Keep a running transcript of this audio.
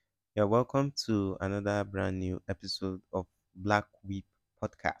Yeah, welcome to another brand new episode of Black Whip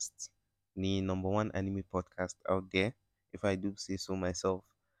Podcast, the number one anime podcast out there, if I do say so myself.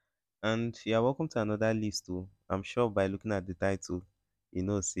 And yeah, welcome to another list too. I'm sure by looking at the title,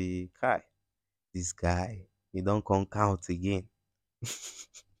 say, Kai, this guy, he don't come count again.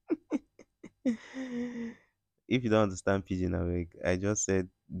 If you don't understand Pigeon Awake, I just said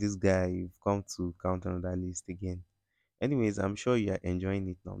this guy, you've come to count another list again. Anyways, I'm sure you are enjoying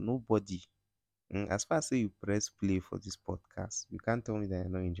it now. Nobody as far as say you press play for this podcast, you can't tell me that you're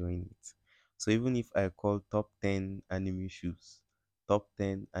not enjoying it. So even if I call top 10 anime shoes, top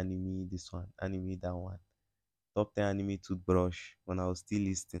 10 anime this one, anime that one, top 10 anime toothbrush, when I was still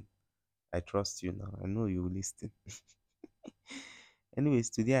listening, I trust you now. I know you will listen.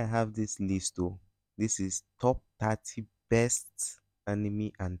 Anyways, today I have this list though. This is top 30 best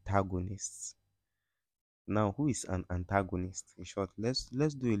anime antagonists. Now, who is an antagonist? In short, let's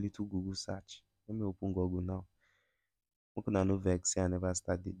do a little Google search. Let me open Google now. Make una no vex say I never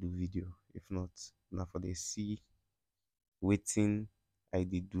start dey do video. If not, na for dey see wetin I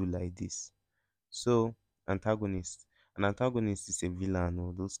dey do like this. So, antagonist. An antagonist is a villain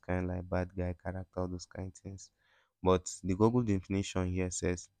or those kind like bad guy character, all those kind things. But the Google definition here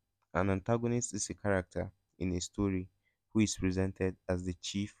says an antagonist is a character in a story who is presented as the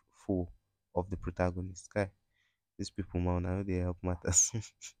chief foe of the protagonist. Guy, these people man, I know they help matters.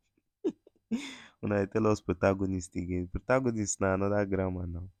 When I tell us protagonist again, protagonist na another grammar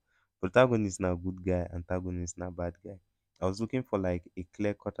now. Protagonist na good guy, antagonist na bad guy. I was looking for like a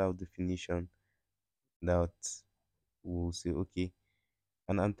clear cut out definition that will say, okay,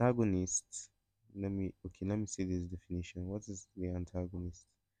 an antagonist. Let me see this definition. What is the antagonist?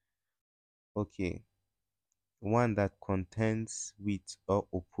 Okay, one that contends with or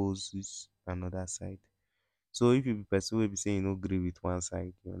opposes another side. So if you be person will be saying you no agree with one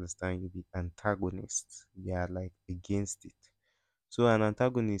side, you understand, you be antagonist. They are like against it. So an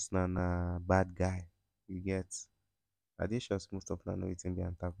antagonist na bad guy. You get. I dey sure most of una know wetin be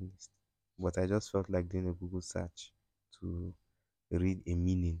antagonist. But I just felt like doing a Google search to read a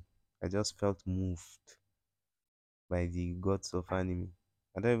meaning. I just felt moved by the gods of anime.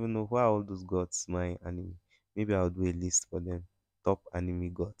 I don't even know who are all those gods my anime. Maybe I'll do a list for them. Top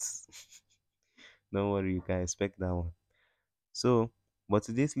anime gods. Don't worry, you can expect that one. So, but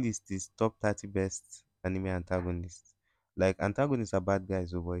today's list is top 30 best anime antagonists. Like antagonists are bad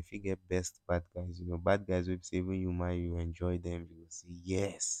guys, but if you get best bad guys, bad guys will say even you might you enjoy them, you will say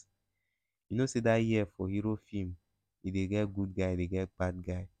yes. Say that year for hero film, if they get good guy, they get bad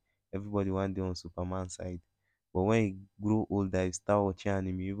guy. Everybody one day on Superman side. But when you grow older, you start watching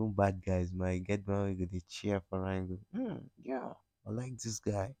anime, even bad guys might get one you go they cheer for and go, yeah, I like this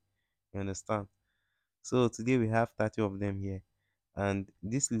guy. You understand? So today we have 30 of them here. And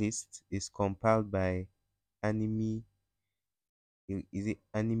this list is compiled by Anime, is it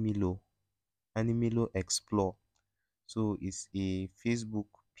Animilo Explore. So it's a Facebook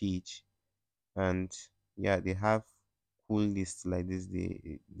page, and yeah, they have cool lists like this.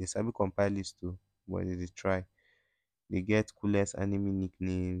 They sabi compile list too, but they try. They get coolest anime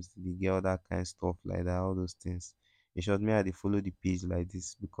nicknames, they get all that kind of stuff like that, all those things. In short, me I dey follow the page like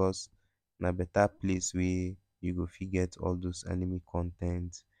this because na better place where you go fit get all those anime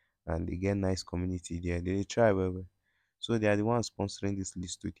content, and they get nice community there. They dey try well well. So they are the ones sponsoring this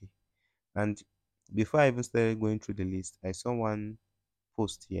list today. And before I even started going through the list, I saw one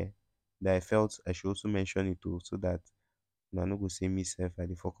post here that I felt I should also mention it too, so that I no go say me sef I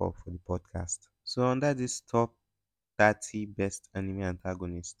dey fuck up for the podcast. So under this top 30 best anime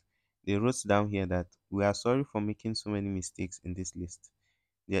antagonists, they wrote down here that we are sorry for making so many mistakes in this list.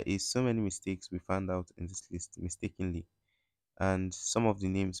 There is so many mistakes we found out in this list mistakenly, and some of the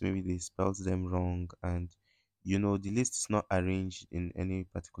names maybe they spelled them wrong, and the list is not arranged in any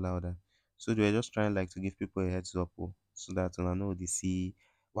particular order. So they were just trying like to give people a heads up, so that when I know they see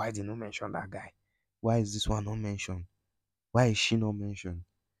why they not mention that guy, why is this one not mentioned, why is she not mentioned,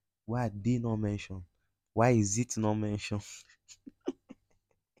 why are they not mentioned, why is it not mentioned.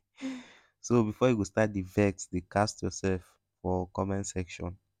 So before you go start the vex, they cast yourself for comment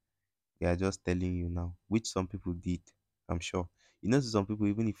section. They are just telling you now, which some people did. I'm sure. Some people,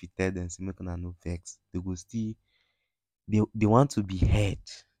 even if you tell them, say, make una no vex, they go still, they want to be heard.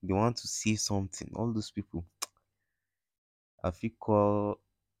 They want to say something. All those people, I feel call,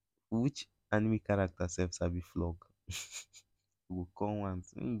 which anime character self sabi flog? We go call one,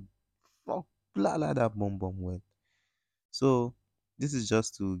 fuck, blah, blah, that bomb bomb well. So this is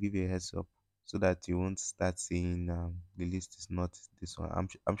just to give you a heads up so that you won't start saying the list is not this one.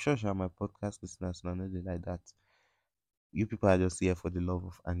 I'm sure my podcast listeners know they like that. You people are just here for the love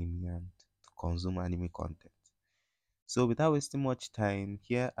of anime and to consume anime content. So without wasting much time,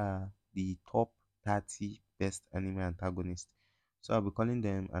 here are the top 30 best anime antagonists. So I'll be calling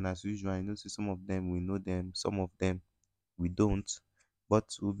them, and as usual, I know some of them we know them, some of them we don't, but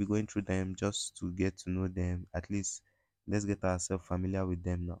we'll be going through them just to get to know them. At least let's get ourselves familiar with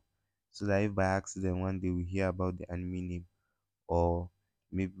them now. So that if by accident one day we hear about the anime name, or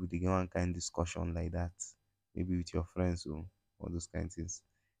maybe we get one kind of discussion like that, maybe with your friends or all those kind of things.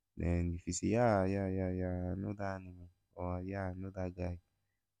 Then if you say, yeah, yeah, yeah, yeah, I know that anime, or yeah, I know that guy,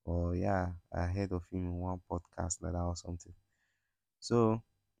 or yeah, I heard of him in one podcast like that or something. So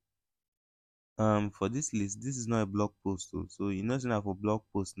for this list, this is not a blog post though. So you know that for blog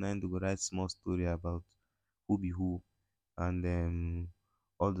post now they go write small story about who be who and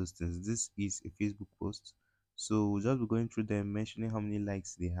all those things. This is a Facebook post. So we'll just be going through them, mentioning how many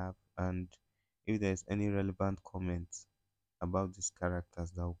likes they have and if there's any relevant comments about these characters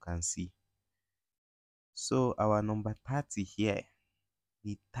that we can see. So our number 30 here,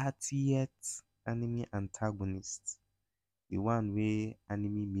 the 30th anime antagonist, the one where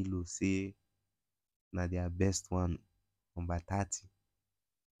anime Milo say na their best one, number 30.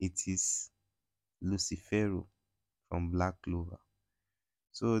 It is Lucifero from Black Clover.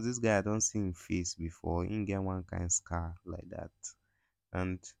 So this guy I don't see him face before. He get one kind scar like that.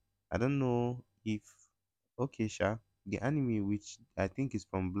 And I don't know if okay, Sha, the anime which I think is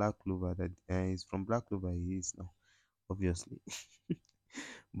from Black Clover that is from Black Clover he is now, obviously.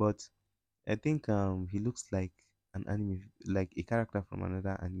 But I think he looks like an anime like a character from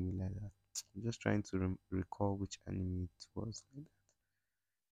another anime like that. I'm just trying to recall which anime it was like that.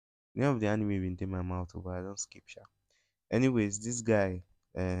 The name of the anime been in my mouth, but I don't skip sha. Anyways, this guy,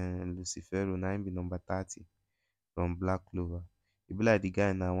 Lucifero, now him be number 30 from Black Clover. He be like the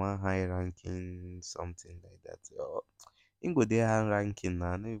guy na one high ranking something like that. Him go there high ranking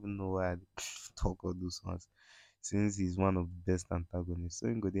now. I don't even know why I dey talk all those ones. Since he's one of the best antagonists. So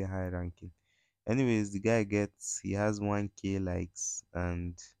him go there high ranking. Anyways, the guy gets he has 1k likes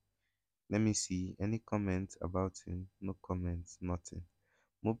and let me see any comment about him. No comments, nothing.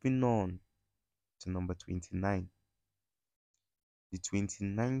 Moving on to number 29. The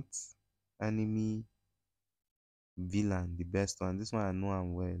 29th anime villain, the best one. This one I know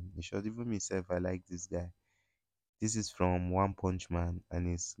am well. In short, even myself, I like this guy. This is from One Punch Man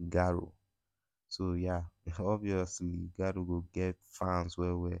and it's Garo. So yeah, obviously Garo go get fans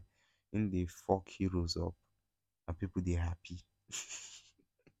well. In the fuck heroes up and people they happy.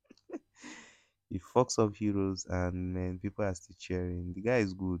 He fucks up heroes and man, people are still cheering. The guy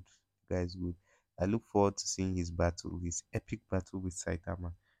is good. The guy is good. I look forward to seeing his battle, his epic battle with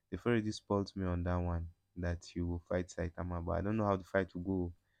Saitama. They've already spoiled me on that one that he will fight Saitama, but I don't know how the fight will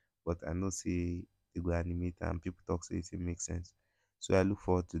go. But I know say they go animate and people talk say it makes sense. So I look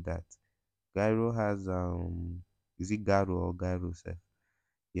forward to that. Gyro has is it Garo or Gyro sef?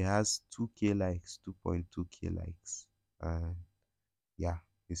 He has 2k likes, 2.2k likes. And yeah,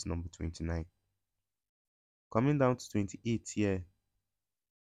 it's number 29. Coming down to 28 here,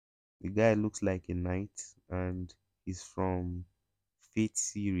 the guy looks like a knight and he's from Fate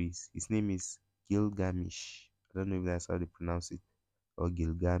series. His name is Gilgamesh. I don't know if that's how they pronounce it, or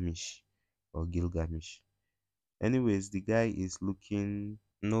Gilgamesh, or Gilgamesh. Anyways, the guy is looking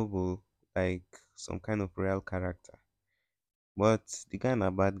noble, like some kind of real character. But the guy na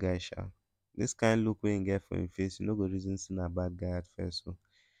bad guy, sha. This kind look wey him get for him face, you no go reason say na bad guy at first. So,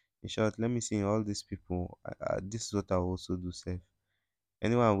 in short, let me see all these people. This is what I will also do, sef.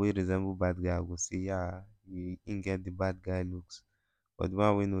 Anyone wey resemble bad guy, I go say, yeah, he get the bad guy looks. But the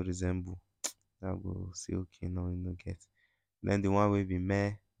one wey no resemble, I go say, okay, no, he no get. Then the one wey be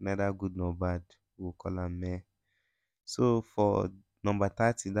meh, neither good nor bad, we go call am meh. So for number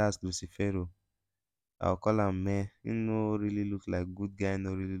 30, that's Lucifero. I'll call am meh. He no really look like good guy,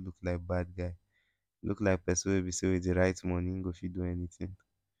 no really look like bad guy. Look like person wey be say with the right money, he go fit do anything.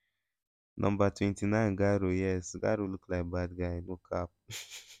 Number 29, Garo, yes. Garo look like bad guy, no cap.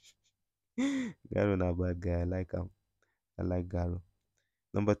 Garo na bad guy, I like him. I like Garo.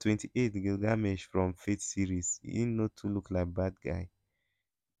 Number 28, Gilgamesh from Fate series. He no too look like bad guy.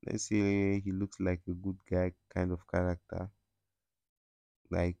 Let's say he looks like a good guy kind of character.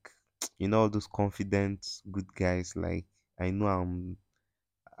 Like all those confident good guys. Like I know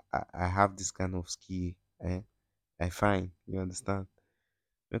I have this kind of skill. Eh? I fine. You understand?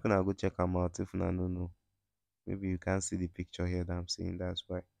 Make una go check him out if una no know. Maybe you can't see the picture here that I'm saying. That's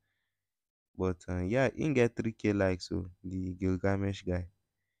why. But yeah, he can get 3k likes. So the Gilgamesh guy,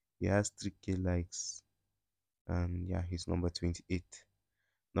 he has 3k likes, and yeah, he's number 28.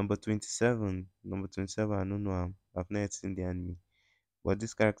 Number 27, I don't know him. I've never seen the anime. But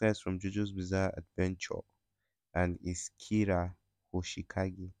this character is from JoJo's Bizarre Adventure and is Kira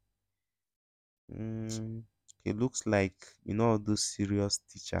Hoshikage. Mm, he looks like all those serious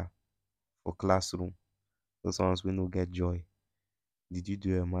teacher for classroom. Those ones we no get joy. Did you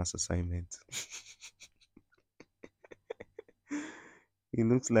do a math assignment? He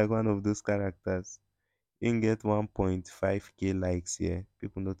looks like one of those characters. He get 1.5k likes here.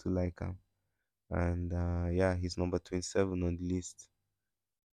 People not to like him. And yeah, he's number 27 on the list.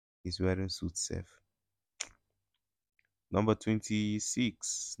 He's wearing suit safe. Number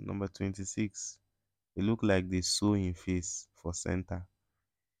 26. Number 26. He look like they sew in face for center.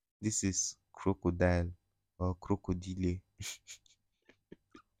 This is crocodile or crocodile.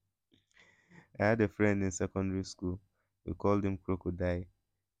 I had a friend in secondary school. We called him crocodile,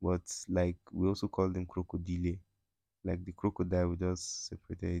 but like we also called him crocodile. Like the crocodile, we just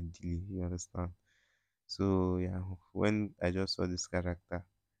separated dile. You understand? So yeah, when I just saw this character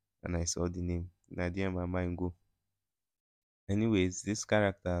and I saw the name, the idea in my mind go. Anyways, this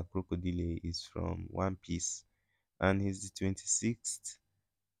character Crocodile is from One Piece and he's the 26th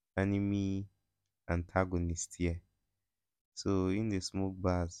anime antagonist here. So in the smoke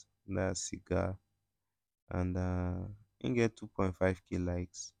bars, that cigar, and he get 2.5k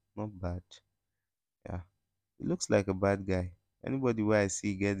likes. Not bad. Yeah. He looks like a bad guy. Anybody where I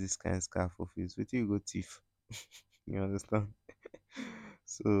see get this kind of scar for face, wait till you go thief. You understand?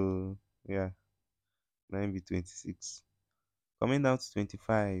 So yeah, 9 be 26. Coming down to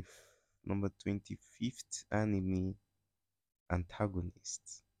 25, number 25th anime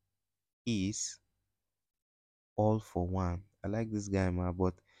antagonist is All for One. I like this guy, man,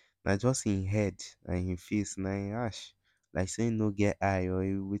 but na just him head and him face, na him ash. Like saying no get eye or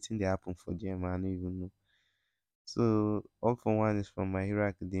waiting they happen for them, I don't even know. So All for One is from My Hero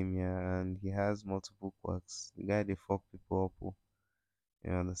Academia and he has multiple quirks. The guy they fuck people up, oh,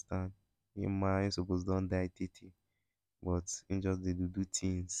 you understand? Him man he suppose don't die titi, but him just they do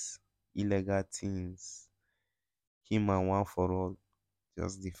things, illegal things. Him and One for All,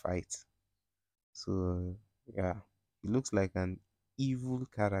 just the fight. So yeah, he looks like an evil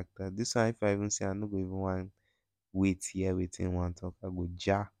character. This one, if I even say I no go even want wait here, waiting one talk, I go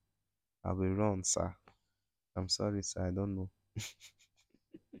ja, I will run, sir. I'm sorry, sir, I don't know.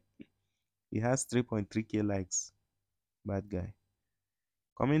 He has 3.3k likes. Bad guy.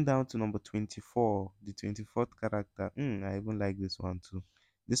 Coming down to number 24, the 24th character. I even like this one too.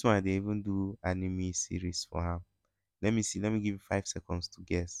 This one they even do anime series for her. Let me see. Let me give you 5 seconds to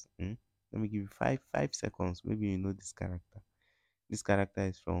guess. Let me give you five seconds. Maybe you know this character. This character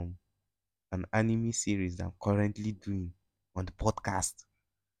is from an anime series that I'm currently doing on the podcast.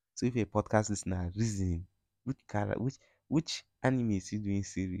 So if you're a podcast listener, reason which anime is he doing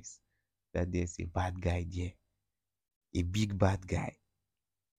series that there's a bad guy there, a big bad guy.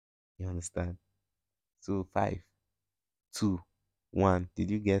 You understand? So 5, 2, 1. Did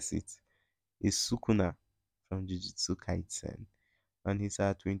you guess it? It's Sukuna from Jujutsu Kaisen, and he's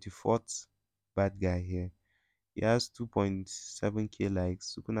our 24th bad guy here. He has 2.7k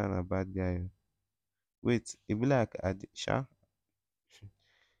likes. Sukuna and a bad guy. Wait, it be like Sha.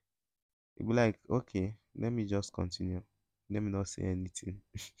 It be like okay. Let me just continue. Let me not say anything.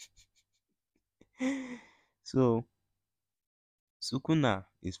 So Sukuna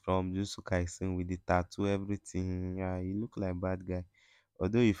is from Jujutsu Kaisen with the tattoo, everything. Yeah, he look like bad guy.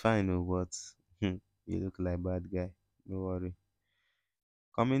 Although you find oh, but he look like bad guy. No worry.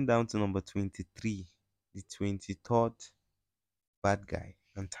 Coming down to number 23, the 23rd bad guy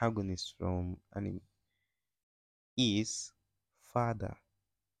antagonist from anime is Father,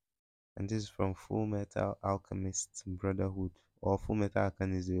 and this is from Full Metal Alchemist Brotherhood or Full Metal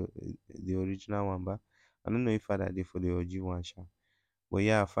Alchemist, the original one, but I don't know if Father did for the OG one, sha. But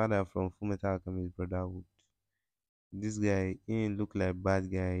yeah, Father from Full Metal Alchemist Brotherhood. This guy, he ain't look like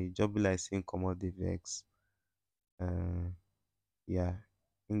bad guy. Just be like saying come out the vex. Uh, yeah,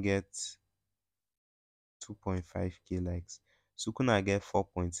 he get 2.5k likes. Sukuna get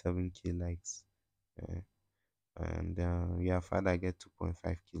 4.7k likes. Uh, and yeah, Father get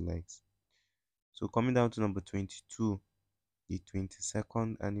 2.5k likes. So coming down to number 22, the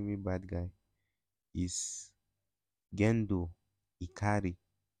 22nd anime bad guy is Gendo Ikari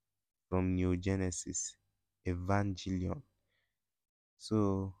from Neo Genesis Evangelion.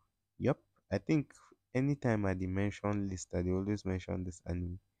 So, yep, I think anytime I dey mention list, I dey always mention this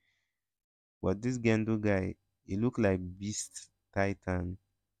anime. But this Gendo guy, he look like Beast Titan,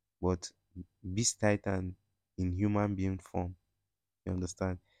 but Beast Titan in human being form. You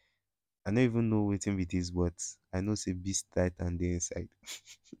understand? I don't even know wetin be this, but I know say Beast Titan dey inside.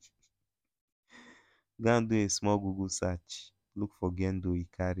 Go and do a small Google search. Look for Gendo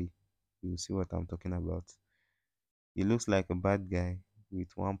Ikari. You'll see what I'm talking about. He looks like a bad guy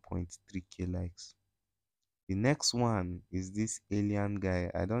with 1.3k likes. The next one is this alien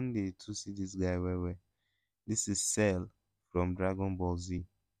guy. I don't need to see this guy well. This is Cell from Dragon Ball Z.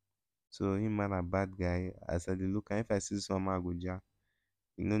 So him man a bad guy. As I dey look, and if I see this one, man, I go jam.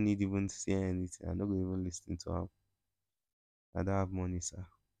 You no need even to say anything. I no go even listen to him. I don't have money, sir.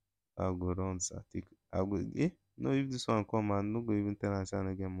 I'll go run, sir. Take. I'll go. No, if this one come, man, no go even tell am say I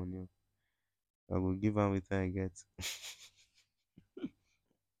no get money. I will give am wetin I get.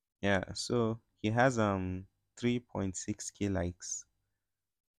 Yeah. So he has 3.6k likes,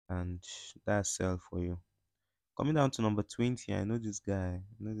 and that's sell for you. Coming down to number 20, I know this guy. I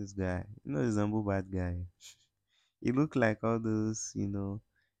know this guy. You know, the Zambo bad guy. He look like all those,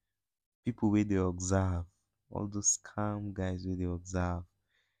 people where they observe, all those scam guys where they observe.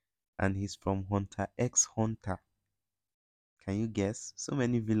 And he's from Hunter X Hunter. Can you guess? So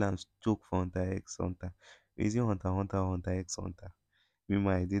many villains joke for Hunter X Hunter. Is it Hunter Hunter or Hunter X Hunter? Me,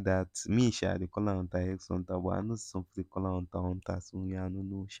 I did that. Me, sha, they call her Hunter X Hunter, but I know some people they call her Hunter Hunter. So, yeah, I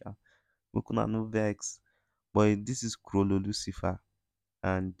don't know, sha. We could no vex. But this is Krolo Lucifer.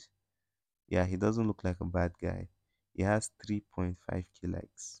 And yeah, he doesn't look like a bad guy. He has 3.5k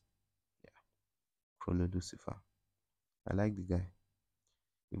likes. Yeah, Krolo Lucifer. I like the guy,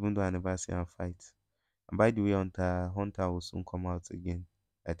 even though I never see him fight. And by the way, Hunter will soon come out again.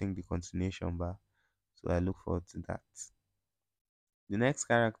 I think the continuation bar. So I look forward to that. The next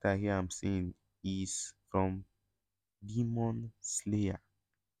character here I'm seeing is from Demon Slayer,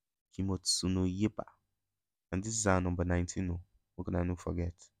 Kimotsu no Yeba. And this is our number 19. Oh, what can I not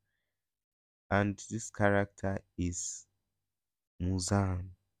forget? And this character is Muzan.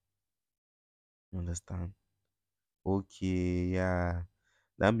 You understand? Okay, yeah.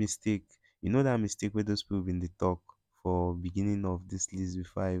 That mistake, that mistake where those people been the talk for beginning of this list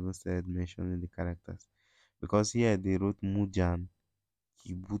before I even started mentioning the characters. Because here they wrote Mujan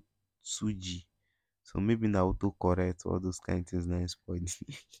Kibutsuji. So maybe na autocorrect all those kind of things now spoiled.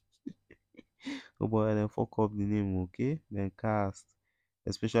 Oh boy, then fuck up the name, okay? Then cast.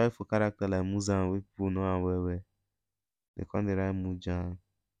 Especially for character like Muzan, where people know am well well. They call the right Mujan.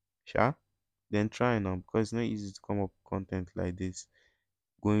 Sure? Then try now because it's not easy to come up with content like this.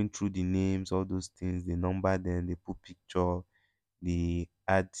 Going through the names, all those things, they number them, they put picture, they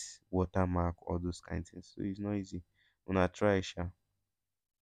add watermark, all those kind of things. So it's not easy. When I try, sure.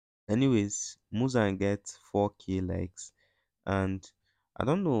 Anyways, Muzan gets 4k likes, and I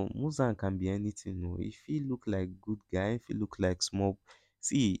don't know, Muzan can be anything. No, if he look like good guy, if he look like small,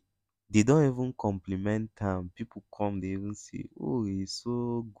 see, they don't even compliment him. People come, they even say, "Oh, he's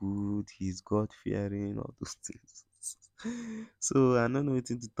so good. He's God fearing." All those things. So I don't know what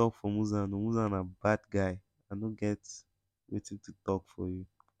to talk for Muzan. No, Muzan a bad guy. I don't get what to talk for you.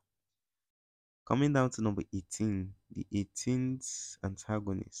 Coming down to number 18, the 18th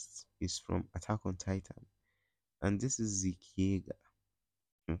antagonist is from Attack on Titan, and this is Zeke Yeager.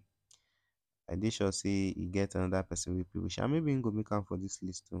 Hmm. I did sure say he get another person with people. Shall maybe go make am for this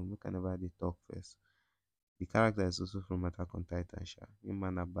list too. Make I never they talk first. The character is also from Attack on Titan. Sha, him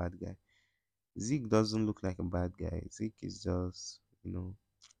man a bad guy. Zeke doesn't look like a bad guy. Zeke is just,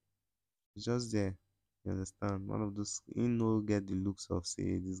 he's just there. You understand? One of those, he no get the looks of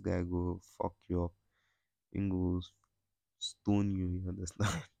say this guy go fuck you up. He go stone you. You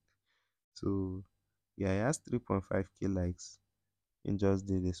understand? So yeah, he has 3.5k likes. He just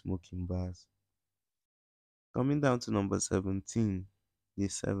did the smoking bars. Coming down to number 17, the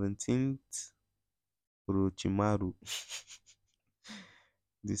 17th Orochimaru.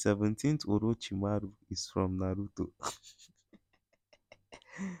 The 17th Orochimaru is from Naruto.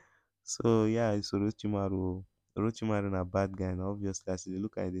 So yeah, it's Orochimaru. Orochimaru a bad guy, and obviously as you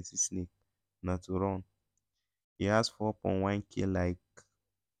look at this snake, not to run. He has 4.1k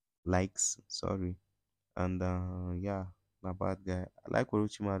likes, sorry. And yeah, a bad guy. I like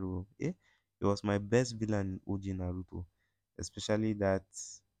Orochimaru. He was my best villain in OG Naruto, especially that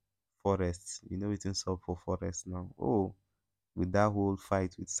forest. You know it's up for forest now. Oh, with that whole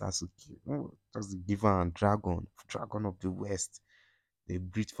fight with Sasuke. Oh, just give her a dragon of the west. They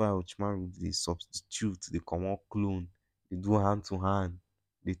breathe fire Orochimaru, they substitute, they come out clone, they do hand to hand.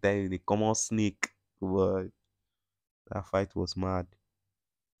 They tell you they come out snake. But that fight was mad.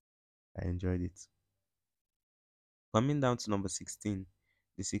 I enjoyed it. Coming down to number 16,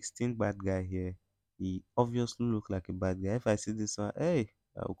 the 16th bad guy here, he obviously look like a bad guy. If I see this one, hey,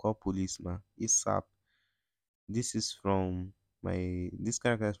 I will call police, man. It's up. This is from this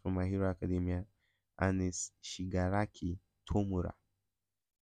character is from My Hero Academia, and it's Shigaraki Tomura.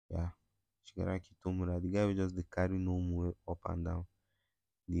 Yeah. Shigaraki Tomura, the guy who just dey carry no up and down,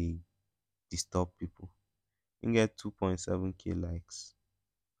 dey disturb people. He get 2.7K likes.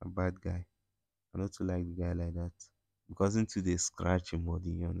 A bad guy. I no too like the guy like that. Because him too dey scratch him body,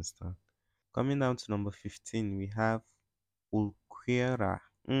 you understand? Coming down to number 15, we have Ulquera.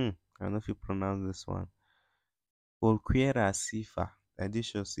 I don't know if you pronounce this one. Ulquera Sifa. I did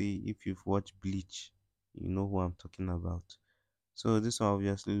sure say if you've watched Bleach, you know who I'm talking about. So this one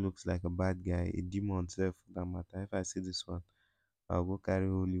obviously looks like a bad guy, a demon self for that matter. If I see this one, I'll go carry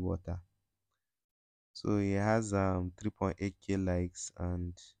holy water. So he has 3.8K likes,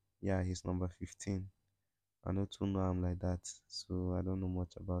 and yeah, he's number 15. I don't too know him like that, so I don't know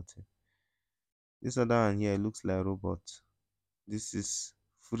much about him. This other one here looks like a robot. This is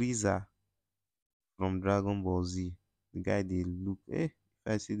Frieza from Dragon Ball Z. The guy they look, if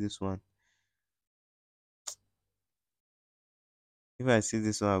I see this one, if I see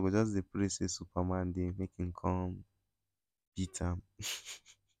this one, I go just dey pray say Superman dey make him come beat him.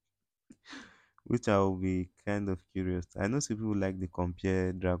 Which I will be kind of curious. I know some people like to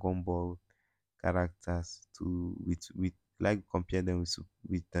compare Dragon Ball characters to with like compare them with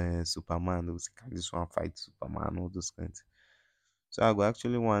Superman. They will say, can this one fight Superman? All those kinds. So I go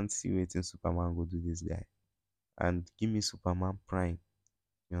actually want to see wetin Superman go do this guy, and give me Superman Prime.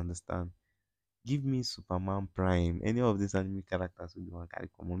 You understand? Give me Superman Prime. Any of these anime characters wey dey wan carry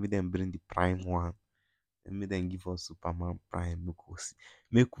comot, make them bring the Prime one. And make them give us Superman Prime.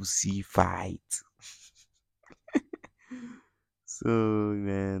 Make we see fight. So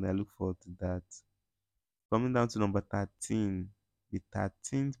man, I look forward to that. Coming down to number 13, the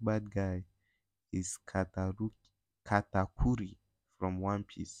 13th bad guy is Katakuri from One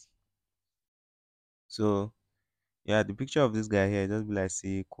Piece. So yeah, the picture of this guy here just be like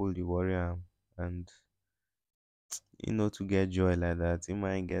say Cole the warrior and to get joy like that. He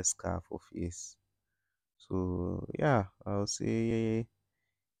might get scar for face. So yeah, I'll say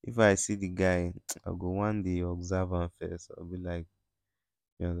if I see the guy, I'll go one day observe him first. I'll be like,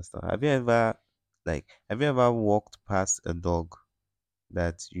 you understand? Have you ever walked past a dog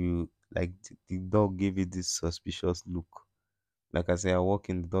that you like the dog gave you this suspicious look? Like I say, I walk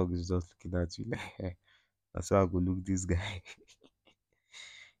in, the dog is just looking at you like that's how I go look this guy.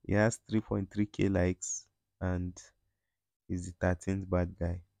 He has 3.3K likes and he's the 13th bad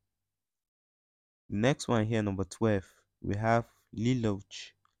guy. The next one here, number 12, we have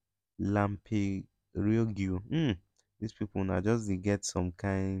Liloch Lamperyogyu. These people now just they get some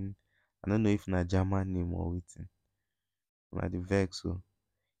kind, I don't know if na German name or waiting. Na the vex so.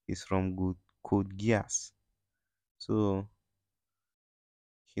 He's from good Code Geass. So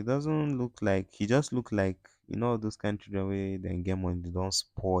he just look like all those kind children where they get money, they don't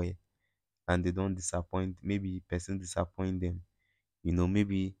spoil and they don't disappoint. Maybe person disappoint them.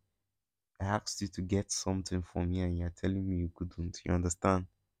 Maybe I asked you to get something from me and you're telling me you couldn't. You understand?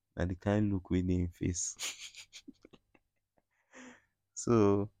 Now the kind look with in face.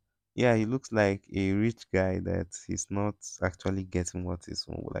 So yeah, he looks like a rich guy that he's not actually getting what he's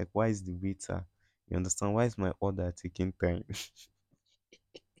like. Why is the waiter? You understand? Why is my order taking time?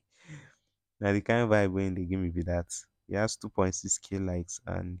 Now the kind of vibe when they give me be that he has 2.6K likes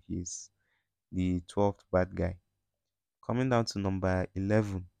and he's the 12th bad guy. Coming down to number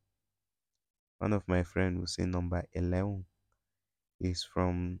 11, one of my friends will say number 11 is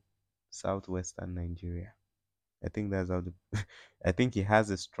from southwestern Nigeria. I think that's how the I think he has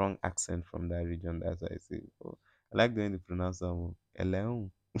a strong accent from that region. That's why I say, oh, I like the way they pronounce that one.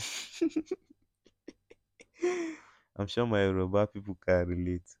 Eleon. I'm sure my Yoruba people can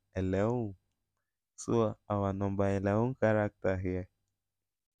relate. Eleon. So our number 11 character here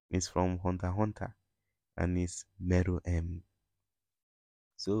is from Hunter x Hunter and it's Meru M.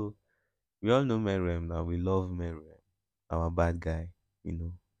 So we all know Meru M now. We love Meru M. Our bad guy, you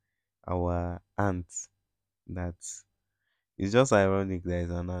know, our aunt. That it's just ironic that he's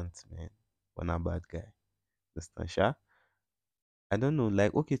an ant, man, but not a bad guy. Understand, Sha? I don't know,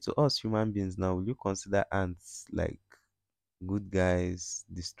 like okay, to us human beings now, will you consider ants like good guys,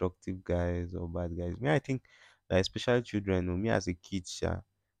 destructive guys, or bad guys? Me, I think that especially children, me as a kid,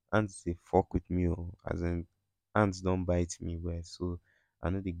 ants they fuck with me, as in ants don't bite me well, so I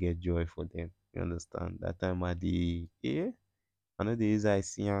know they get joy for them. You understand? That time I know the use I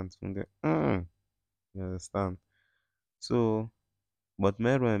see ants from the you understand? So, but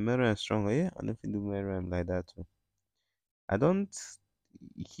Meruem strong. Yeah, I know if you do Meruem like that too. I don't.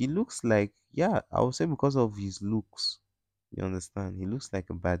 He looks like, yeah, I would say because of his looks. You understand? He looks like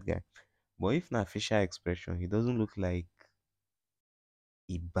a bad guy. But if not facial expression, he doesn't look like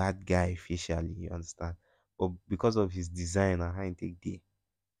a bad guy facially. You understand? But because of his design and how he take day,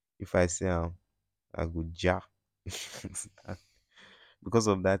 If I say I go ja. Because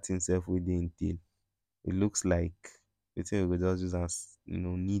of that thing self wey dey im tail. It looks like wetin we go just use as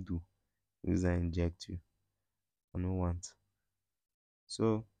needle, use am inject you. I no want.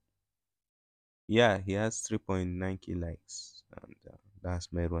 So yeah, he has 3.9K likes, and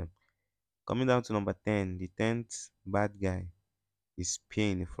that's Meron. Coming down to number 10, the 10th bad guy is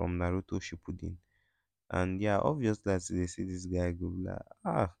Pain from Naruto Shippuden. And yeah, obviously as they see this guy go be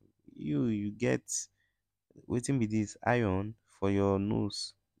like, you get wetin be this iron for your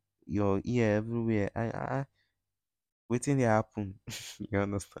nose, your ear everywhere. Wetin dey happen? You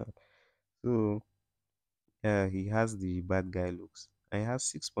understand? So yeah, he has the bad guy looks. And he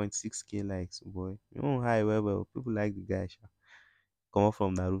has 6.6K likes, boy. You know high well. People like the guy, sha. Come up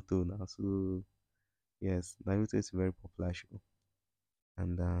from Naruto now. So yes, Naruto is a very popular show.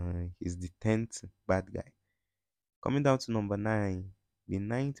 And he's the 10th bad guy. Coming down to number 9, the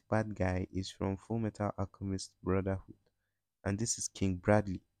ninth bad guy is from Full Metal Alchemist Brotherhood. And this is King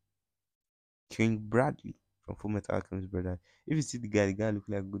Bradley. King Bradley from Full Metal Alchemist Brotherhood. If you see the guy look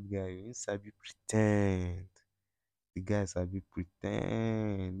like a good guy. Inside be pretend. The guy sabi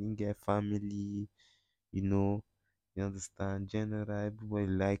pretend. He get family, you know, you understand, general, everybody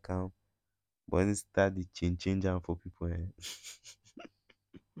like him. But instead the change am for people.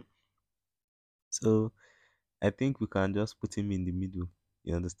 So I think we can just put him in the middle.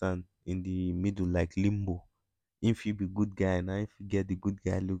 You understand? In the middle, like limbo. If you be good guy, now if you get the good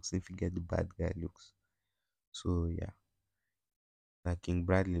guy looks, if you get the bad guy looks. So yeah, like King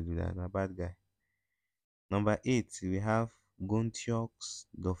Bradley do that, a bad guy. Number 8, we have Gontiox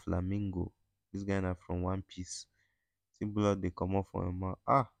the Flamingo. This guy na from One Piece. See blood they come off from him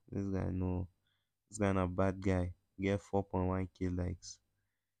mouth. This guy no. This guy na bad guy. Get 4.1K likes.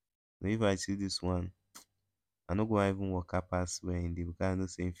 So if I see this one, I no go even walk up past where in the because I know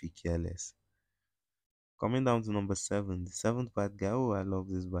say him fit careless. Coming down to number 7, the seventh bad guy. Oh, I love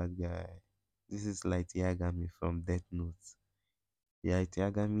this bad guy. This is Light Yagami from Death Note. Light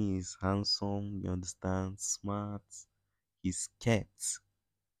Yagami is handsome, you understand, smart, he's kept,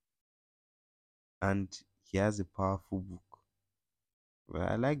 and he has a powerful book. Well,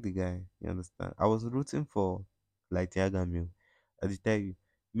 I like the guy, you understand. I was rooting for Light Yagami. I dey tell you,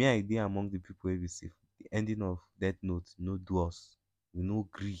 me I dey among the people wey be say the ending of Death Note no do us. We no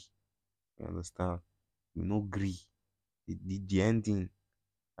gree. You understand? We no gree. The ending,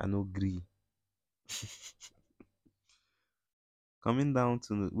 I no gree. Coming down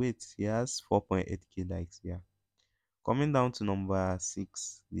to wait, he has 4.8K likes. Yeah. Coming down to number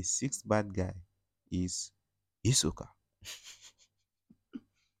 6, the sixth bad guy is Hisoka.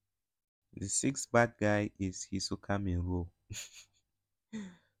 The sixth bad guy is Hisoka Minro.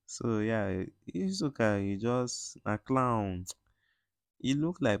 So yeah, Hisoka, he just a clown. He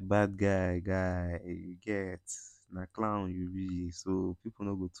look like bad guy. You get na clown you be. So people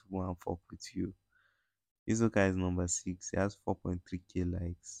no go to go and fuck with you. Hisoka is number 6. He has 4.3K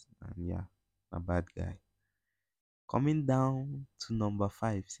likes. And yeah, a bad guy. Coming down to number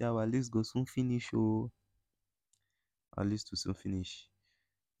 5. See our list go soon finish. Oh, our list will soon finish.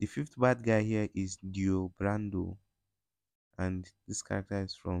 The fifth bad guy here is Dio Brando, and this character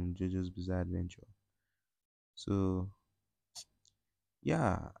is from JoJo's Bizarre Adventure. So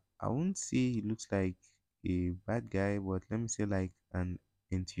yeah, I won't say he looks like a bad guy, but let me say like an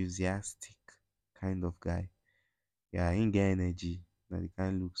enthusiastic kind of guy. Yeah, he get energy. Now the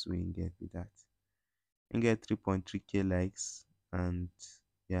kind looks we get with that. He get 3.3K likes, and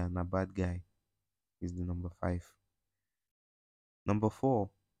yeah, na bad guy is the number 5. Number 4,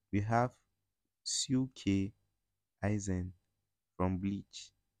 we have Suke Aizen from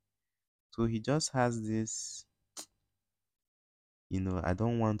Bleach. So he just has this, I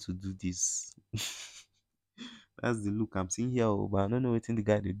don't want to do this. That's the look I'm seeing here, oh, but I don't know what the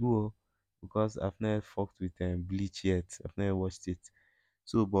guy they do, because I've never fucked with Bleach yet. I've never watched it.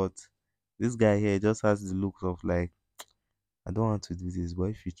 So, but this guy here just has the look of like, I don't want to do this, but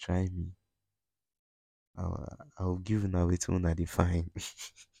if you try me, I'll give you a to una define.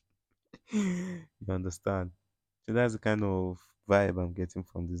 You understand? So that's the kind of vibe I'm getting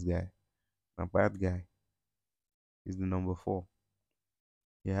from this guy. A bad guy is the number 4.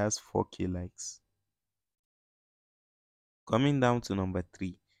 He has 4K likes. Coming down to number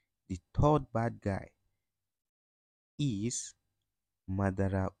 3, the third bad guy is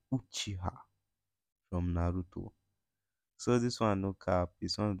Madara Uchiha from Naruto. So this one, no cap,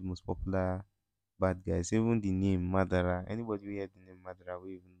 is one of the most popular bad guys. Even the name Madara, anybody who hear the name Madara will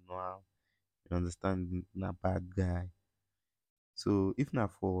even know how you understand na bad guy. So if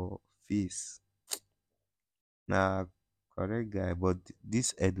not for face, na correct guy. But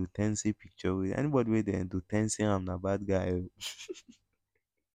this Edutensi picture, with anybody with the Edutensi, I'm a bad guy. Oh.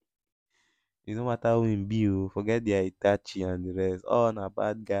 You no matter who him be, oh, forget the Itachi and the rest. Oh, na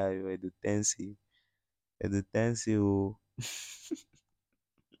bad guy, oh, Edutensi. Edutensi, oh.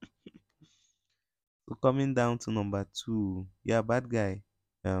 So coming down to number two, yeah, bad guy.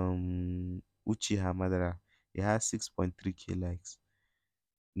 Uchiha Madara. He has 6.3K likes.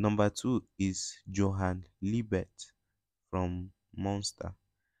 Number two is Johan Libet from Monster.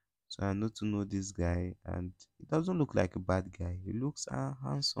 So I know to know this guy, and he doesn't look like a bad guy. He looks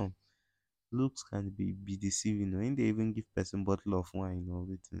handsome. Looks can be deceiving. When they even give person bottle of wine or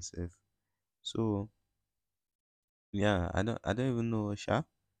everything safe. So yeah, I don't even know Sha.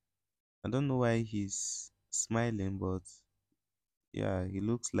 I don't know why he's smiling, but yeah, he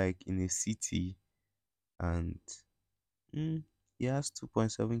looks like in a city, and mm, he has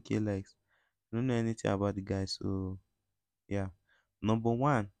 2.7K likes. I don't know anything about the guy, so yeah. Number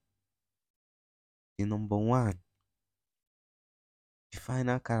one, the number one, the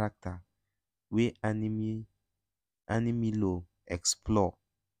final character wey anime law explore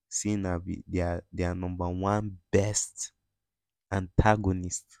say na be their number one best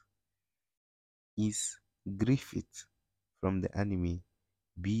antagonist is Griffith from the anime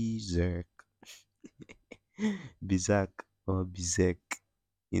Berserk. Berserk or Berserk.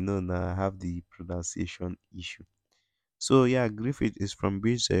 You know now I have the pronunciation issue. So yeah, Griffith is from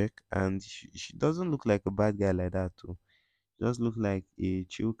Berserk, and she doesn't look like a bad guy like that too. She just look like a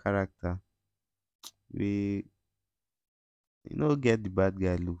chill character. We get the bad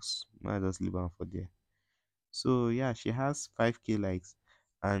guy looks. Might just leave am for there. So yeah, she has 5K likes,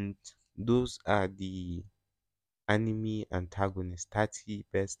 and those are the anime antagonists, 30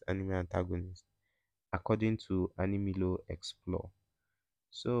 best anime antagonists according to Animilo Explore.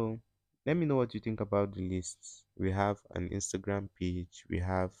 So let me know what you think about the lists. We have an Instagram page, we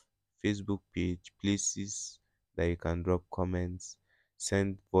have Facebook page, places that you can drop comments,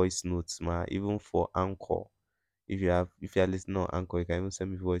 send voice notes, even for Anchor. If you are listening on Anchor, you can even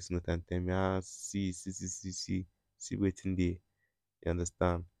send me voice note and tell me, see waiting there. You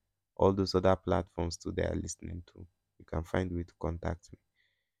understand? All those other platforms too they are listening to. You can find a way to contact me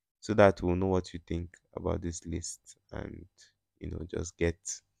so that we'll know what you think about this list, and just get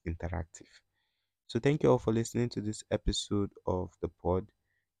interactive. So thank you all for listening to this episode of the pod.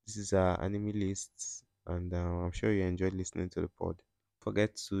 This is our anime lists, and I'm sure you enjoyed listening to the pod.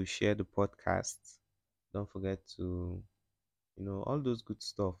 Forget to share the podcast. Don't forget to all those good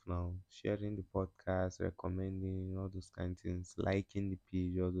stuff now, sharing the podcast, recommending, all those kind of things, liking the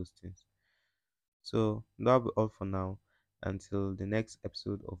page, all those things. So that'll be all for now. Until the next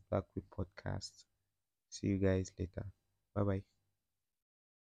episode of Black Whip Podcast. See you guys later. Bye bye.